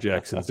Peter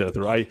Jackson's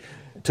Denethor.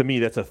 To me,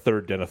 that's a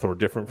third Denethor,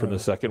 different from the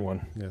second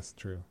one. Yes,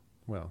 true.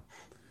 Well,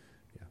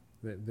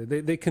 yeah,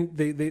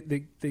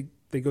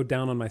 they go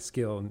down on my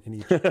scale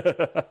in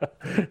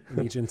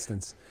each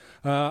instance.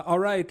 All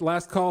right,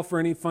 last call for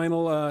any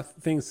final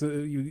things.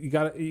 You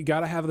got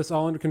to have this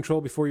all under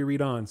control before you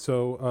read on.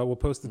 So we'll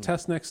post the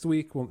test next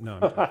week. Well, no,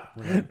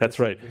 that's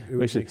right. It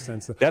would make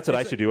sense. That's what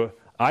I should do.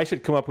 I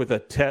should come up with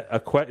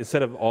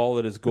instead of all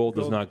that is gold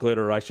does not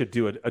glitter. I should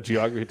do a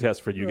geography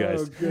test for you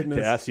guys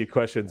to ask you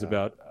questions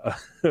about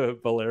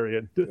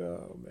Beleriand.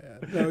 Oh man,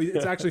 no,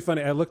 it's actually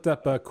funny. I looked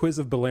up a quiz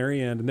of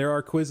Beleriand, and there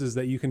are quizzes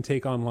that you can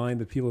take online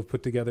that people have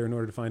put together in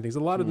order to find things. A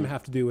lot of them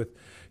have to do with,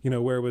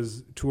 where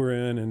was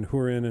Turin and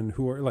Hurin and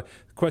Huor, like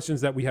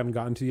questions that we haven't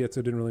gotten to yet, so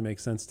it didn't really make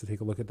sense to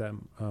take a look at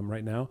them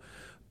right now.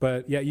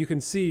 But yeah, you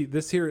can see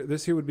this here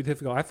would be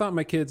difficult. I thought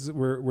my kids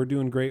were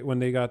doing great when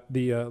they got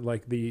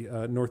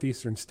the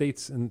northeastern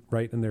states in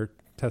their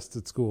tests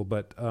at school.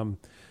 But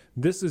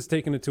this is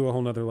taking it to a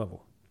whole nother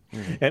level.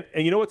 And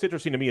you know what's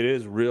interesting to me? It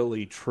is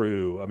really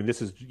true. I mean,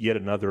 this is yet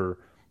another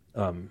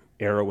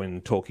arrow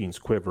in Tolkien's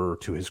quiver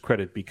to his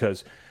credit,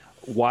 because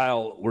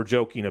while we're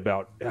joking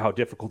about how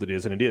difficult it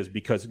is, and it is,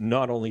 because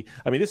not only,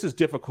 this is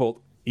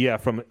difficult. Yeah,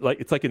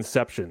 it's like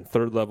Inception,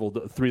 third level,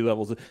 3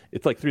 levels.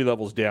 It's like 3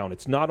 levels down.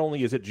 It's not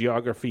only is it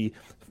geography.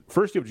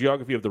 First, you have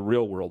geography of the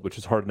real world, which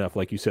is hard enough,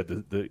 like you said,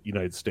 the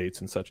United States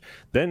and such.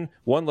 Then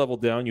 1 level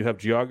down, you have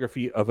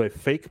geography of a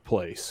fake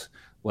place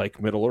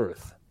like Middle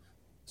Earth.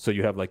 So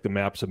you have like the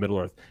maps of Middle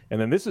Earth, and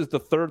then this is the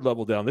 3rd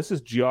level down. This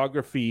is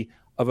geography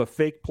of a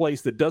fake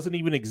place that doesn't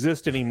even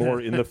exist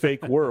anymore in the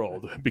fake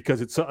world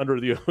because it's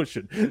under the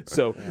ocean.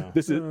 So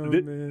this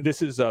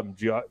is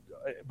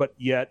but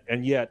yet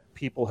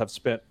people have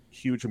spent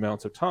huge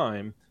amounts of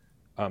time,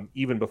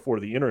 even before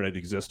the internet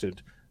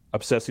existed,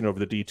 obsessing over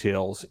the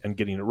details and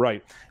getting it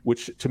right,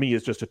 which to me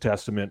is just a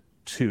testament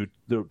to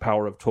the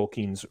power of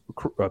Tolkien's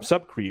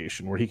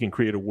sub-creation, where he can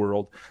create a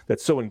world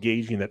that's so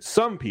engaging that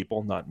some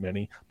people, not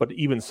many, but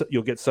even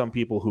you'll get some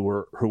people who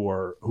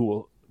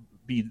will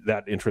be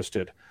that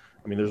interested.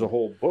 I mean, there's a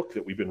whole book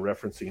that we've been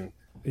referencing,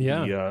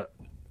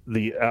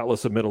 the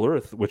Atlas of Middle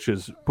Earth, which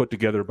is put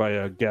together by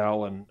a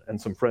gal and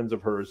some friends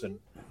of hers, and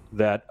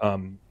that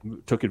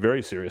took it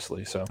very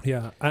seriously. So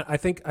yeah, I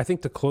think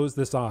to close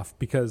this off,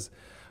 because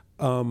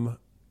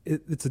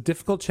it's a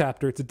difficult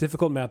chapter, it's a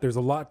difficult map. There's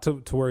a lot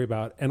to worry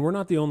about, and we're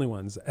not the only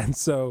ones. And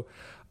so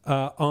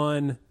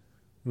on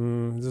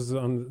This is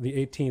on the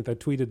 18th. I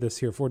tweeted this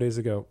here 4 days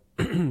ago.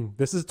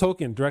 This is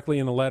Tolkien directly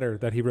in a letter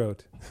that he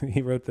wrote.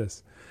 He wrote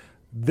this.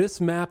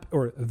 This map,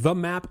 or the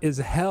map, is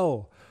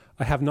hell.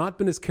 I have not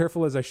been as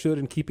careful as I should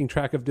in keeping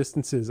track of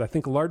distances. I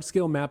think a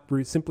large-scale map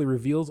simply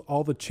reveals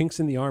all the chinks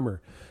in the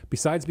armor,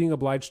 besides being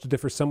obliged to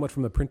differ somewhat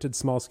from the printed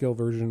small-scale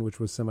version, which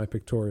was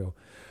semi-pictorial.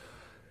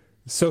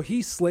 So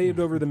he slaved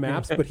over the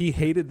maps, but he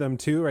hated them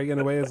too, right? In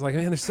a way, it's like,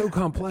 man, they're so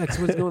complex.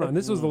 What's going on?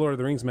 This was the Lord of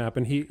the Rings map,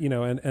 and he,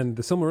 and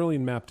the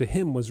Silmarillion map to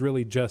him was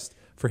really just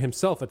for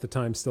himself at the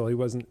time. Still,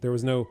 there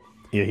was no.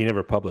 Yeah, he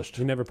never published.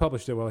 He never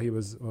published it while he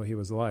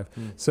was alive.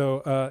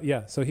 So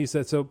so he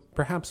said, so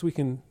perhaps we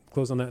can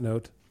close on that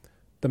note.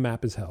 The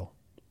map is hell.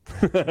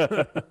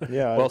 Yeah.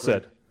 Well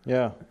said.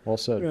 Yeah. Well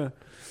said. Yeah.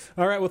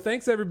 All right. Well,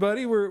 thanks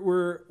everybody.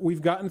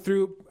 We've gotten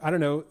through. I don't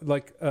know,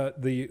 like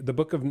the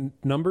book of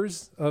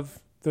Numbers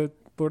of the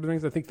Lord of the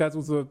Rings. I think that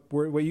was the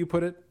way you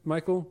put it,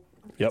 Michael.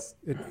 Yep.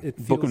 It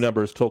feels, Book of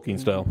Numbers, Tolkien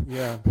style.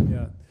 Yeah.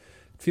 Yeah.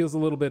 It feels a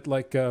little bit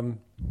like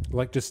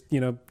just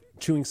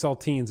chewing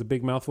saltines, a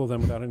big mouthful of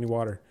them without any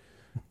water.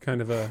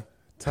 Kind of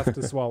tough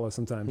to swallow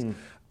sometimes.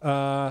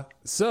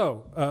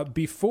 So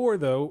before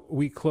though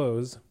we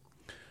close.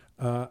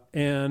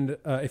 And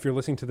if you're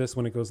listening to this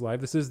when it goes live,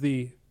 this is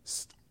the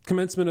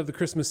commencement of the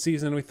Christmas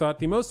season. We thought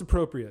the most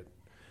appropriate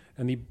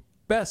and the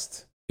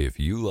best, If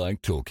you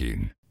like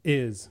Tolkien,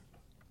 is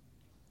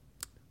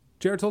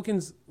J.R.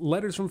 Tolkien's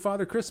Letters from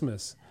Father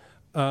Christmas.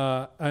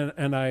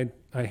 And I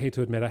hate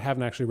to admit, I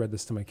haven't actually read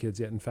this to my kids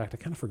yet. In fact, I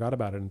kind of forgot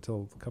about it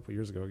until a couple of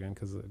years ago again,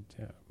 because a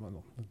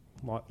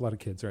lot of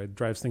kids, right? It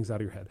drives things out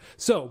of your head.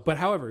 So, but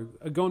however,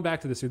 going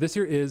back to this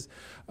here is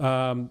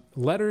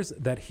letters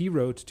that he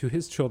wrote to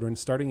his children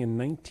starting in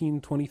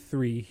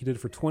 1923. He did it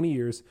for 20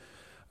 years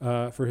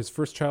for his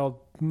first child,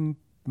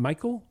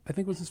 Michael, I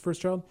think was his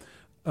first child,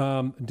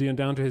 down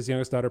to his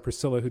youngest daughter,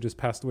 Priscilla, who just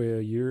passed away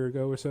a year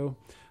ago or so.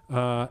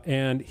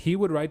 And he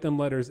would write them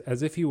letters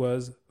as if he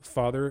was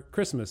Father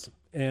Christmas.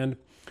 And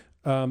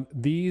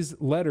these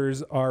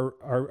letters are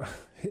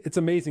it's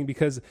amazing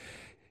because,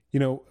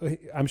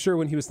 I'm sure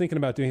when he was thinking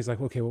about doing, he's like,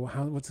 okay, well,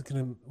 what's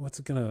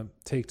it gonna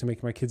take to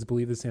make my kids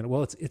believe this Santa?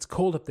 Well, it's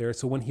cold up there,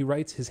 so when he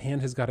writes, his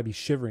hand has got to be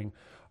shivering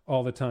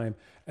all the time.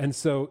 And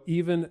so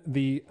even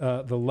the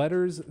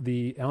letters,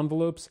 the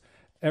envelopes,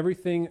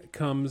 everything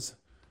comes.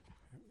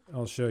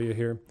 I'll show you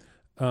here.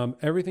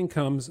 Everything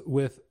comes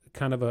with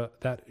kind of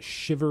that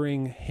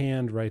shivering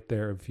hand right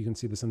there. If you can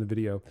see this in the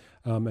video,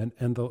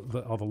 and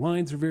all the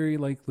lines are very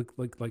like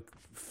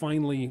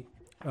finely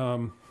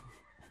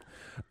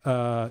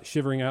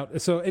shivering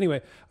out. So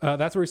anyway,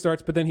 that's where he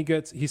starts. But then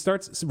he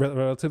starts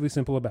relatively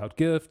simple about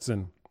gifts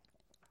and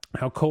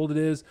how cold it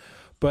is.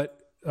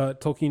 But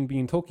Tolkien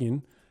being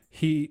Tolkien,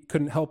 he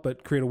couldn't help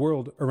but create a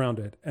world around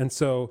it. And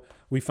so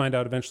we find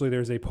out eventually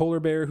there's a polar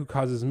bear who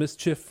causes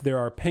mischief. There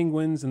are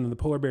penguins, and then the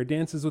polar bear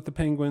dances with the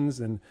penguins.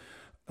 And,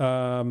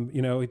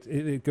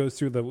 it goes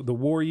through the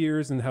war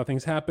years and how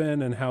things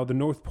happen and how the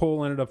North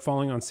Pole ended up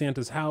falling on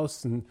Santa's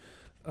house. And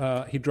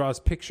he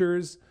draws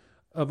pictures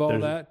of all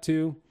that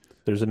too.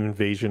 There's an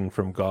invasion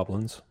from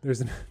goblins.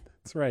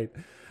 That's right.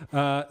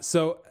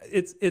 So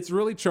it's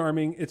really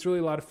charming. It's really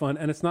a lot of fun,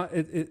 and it's not.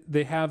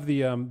 They have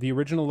the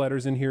original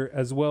letters in here,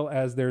 as well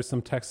as there's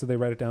some text, so they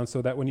write it down,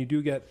 so that when you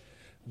do get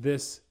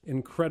this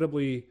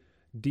incredibly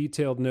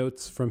detailed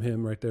notes from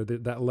him right there,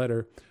 that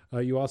letter,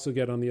 you also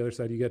get on the other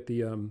side. You get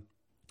the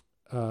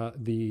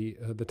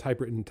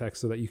typewritten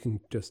text, so that you can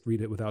just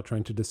read it without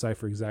trying to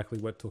decipher exactly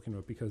what Tolkien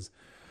wrote. Because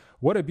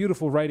what a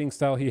beautiful writing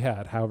style he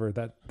had. However,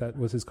 that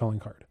was his calling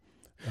card.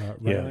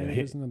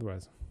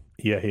 Otherwise.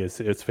 Yeah, he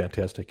is. It's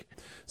fantastic.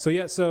 So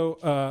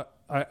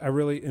I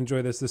really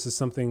enjoy this. This is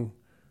something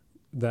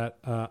that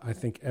I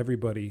think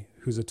everybody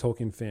who's a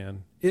Tolkien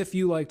fan, if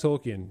you like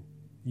Tolkien,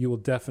 you will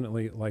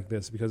definitely like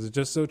this, because it's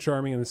just so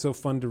charming and it's so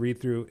fun to read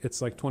through.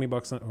 It's like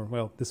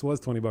 $20 this was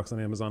 $20 on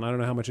Amazon. I don't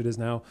know how much it is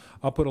now.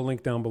 I'll put a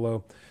link down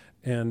below,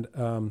 and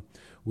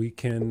we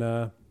can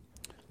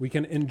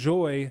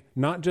enjoy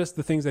not just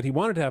the things that he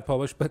wanted to have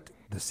published, but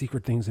the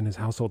secret things in his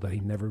household that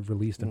he never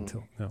released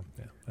until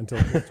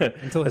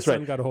his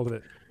son got a hold of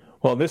it.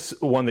 Well, this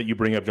one that you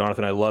bring up,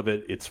 Jonathan, I love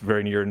it. It's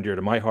very near and dear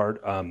to my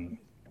heart.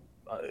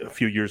 A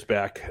few years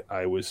back,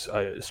 I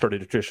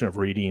started a tradition of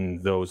reading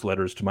those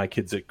letters to my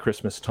kids at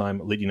Christmas time,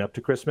 leading up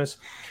to Christmas.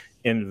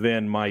 And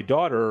then my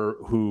daughter,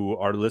 who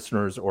our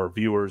listeners or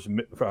viewers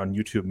on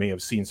YouTube may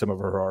have seen some of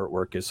her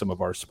artwork as some of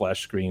our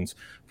splash screens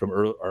from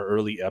our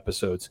early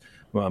episodes.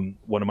 One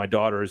of my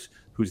daughters,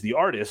 who's the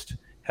artist,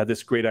 had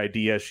this great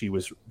idea. She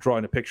was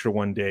drawing a picture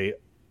one day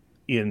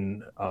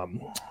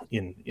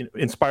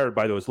inspired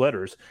by those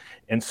letters.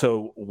 And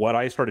so what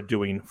I started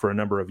doing for a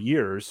number of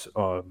years,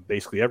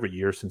 basically every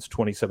year since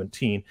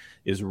 2017,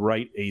 is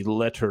write a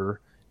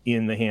letter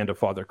in the hand of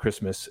Father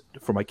Christmas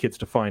for my kids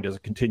to find as a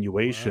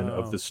continuation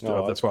of the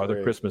Father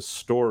great. Christmas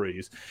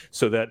stories,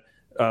 so that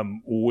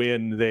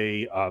when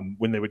they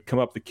would come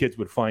up, the kids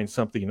would find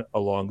something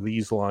along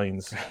these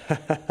lines.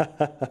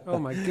 Oh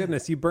my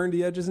goodness! You burned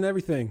the edges and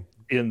everything.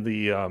 In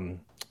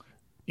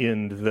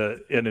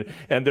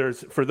and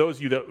there's, for those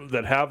of you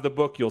that have the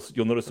book,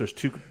 you'll notice there's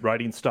two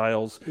writing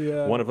styles.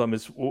 Yeah. One of them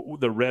is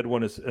the red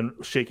one is, and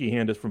shaky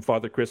hand is from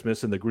Father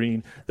Christmas, and the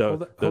green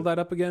Hold that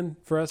up again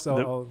for us.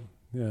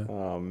 Yeah.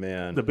 Oh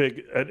man. the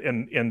big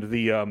and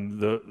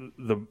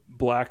the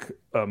black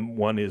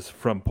one is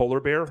from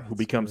Polar Bear, who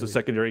becomes a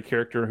secondary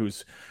character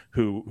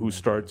who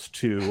starts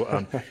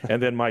to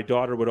and then my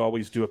daughter would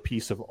always do a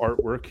piece of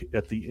artwork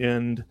at the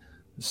end,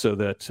 so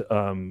that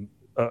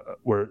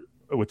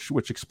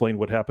which explained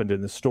what happened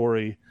in the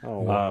story. Oh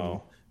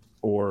wow.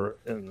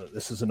 And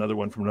this is another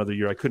one from another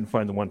year. I couldn't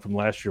find the one from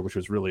last year, which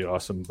was really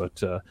awesome,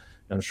 but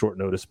on short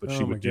notice. But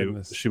she would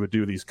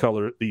do these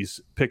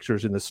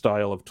pictures in the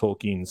style of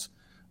Tolkien's,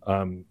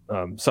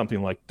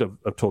 something like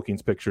of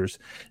Tolkien's pictures,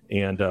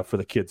 and for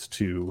the kids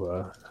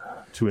to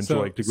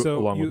enjoy go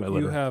along with my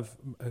letter. You have,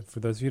 for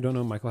those of you who don't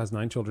know, Michael has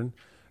 9 children,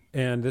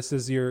 and this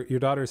is your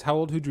daughter's. How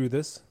old? Who drew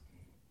this?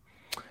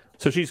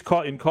 So she's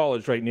in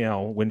college right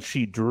now. When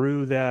she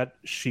drew that,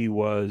 she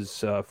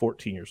was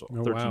 14 years old.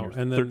 Oh, 13 wow. years,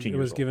 And then 13 it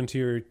was years given to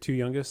your 2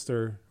 youngest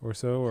or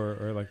so,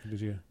 or like, did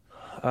you?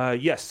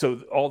 Yes. So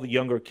all the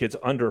younger kids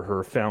under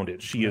her found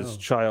it. She is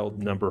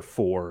child number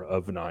 4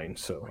 of 9.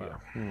 So yeah.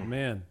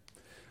 Man,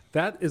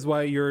 that is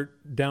why you're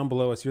down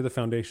below us. You're the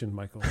foundation,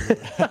 Michael,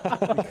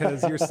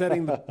 because you're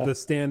setting the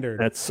standard.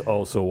 That's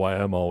also why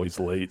I'm always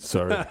late.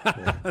 Sorry.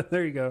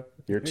 There you go.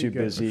 You're too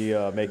busy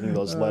making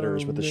those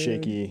letters with the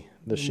shaky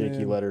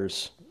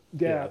letters.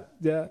 Yeah.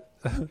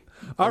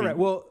 All right.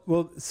 Well.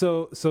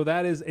 So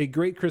that is a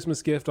great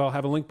Christmas gift. I'll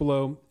have a link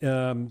below,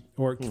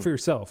 or for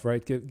yourself,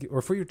 right?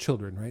 Or for your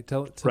children, right?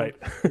 Tell right.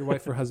 your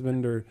wife or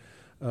husband or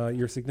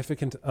your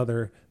significant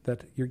other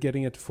that you're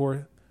getting it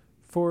for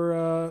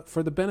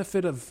the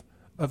benefit of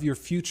your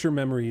future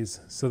memories,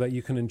 so that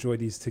you can enjoy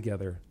these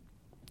together.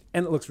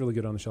 And it looks really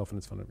good on the shelf, and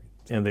it's fun to read.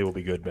 And they will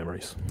be good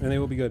memories. And they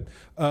will be good.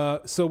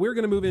 So we're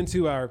going to move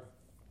into our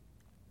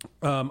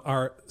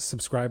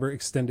subscriber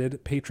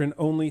extended patron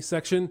only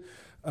section,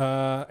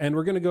 and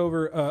we're going to go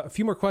over a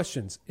few more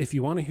questions. If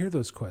you want to hear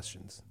those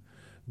questions,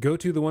 go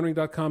to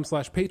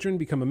theonering.com/patron,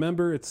 become a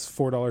member. It's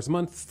 $4 a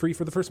month, free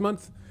for the first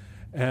month.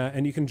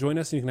 And you can join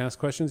us and you can ask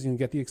questions. You can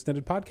get the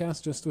extended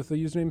podcast just with the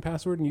username and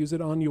password and use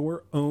it on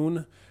your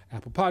own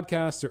Apple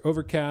Podcasts or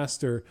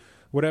Overcast or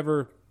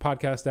whatever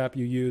podcast app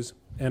you use.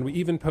 And we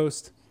even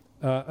post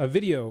a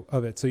video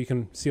of it, so you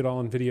can see it all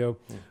on video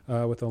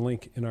with a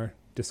link in our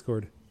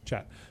Discord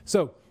chat.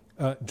 So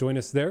join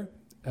us there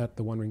at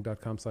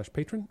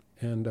theonering.com/patron,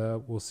 and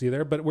we'll see you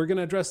there. But we're going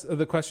to address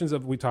the questions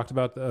we talked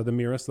about the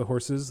Miras, the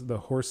horses, the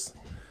horse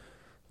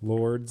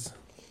lords.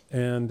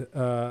 And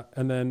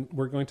then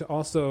we're going to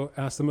also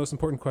ask the most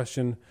important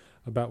question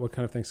about what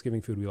kind of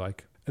Thanksgiving food we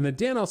like. And then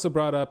Dan also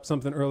brought up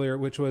something earlier,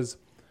 which was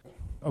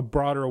a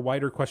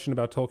wider question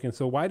about Tolkien.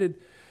 So why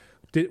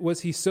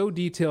was he so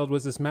detailed?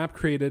 Was this map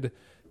created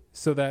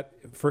so that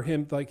for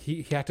him, like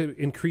he had to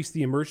increase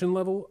the immersion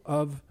level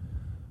of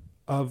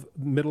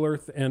Middle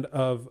Earth and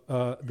of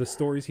the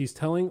stories he's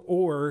telling,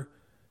 or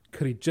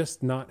could he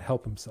just not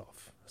help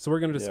himself? So we're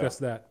going to discuss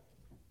that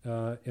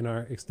in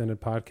our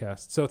extended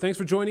podcast. So thanks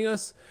for joining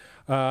us.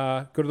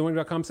 Go to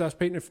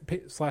theonering.com/patron.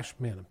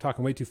 Man, I'm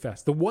talking way too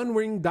fast.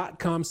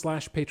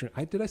 Theonering.com/patron.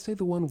 Did I say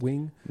the one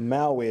wing?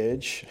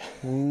 Marriage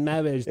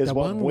is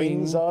what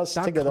brings us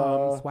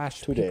together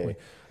today.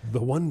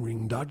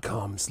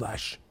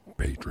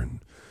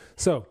 Theonering.com/patron.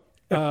 So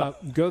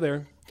go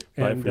there,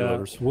 and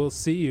we'll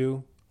see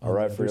you. All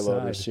right,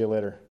 freeloaders. See you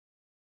later.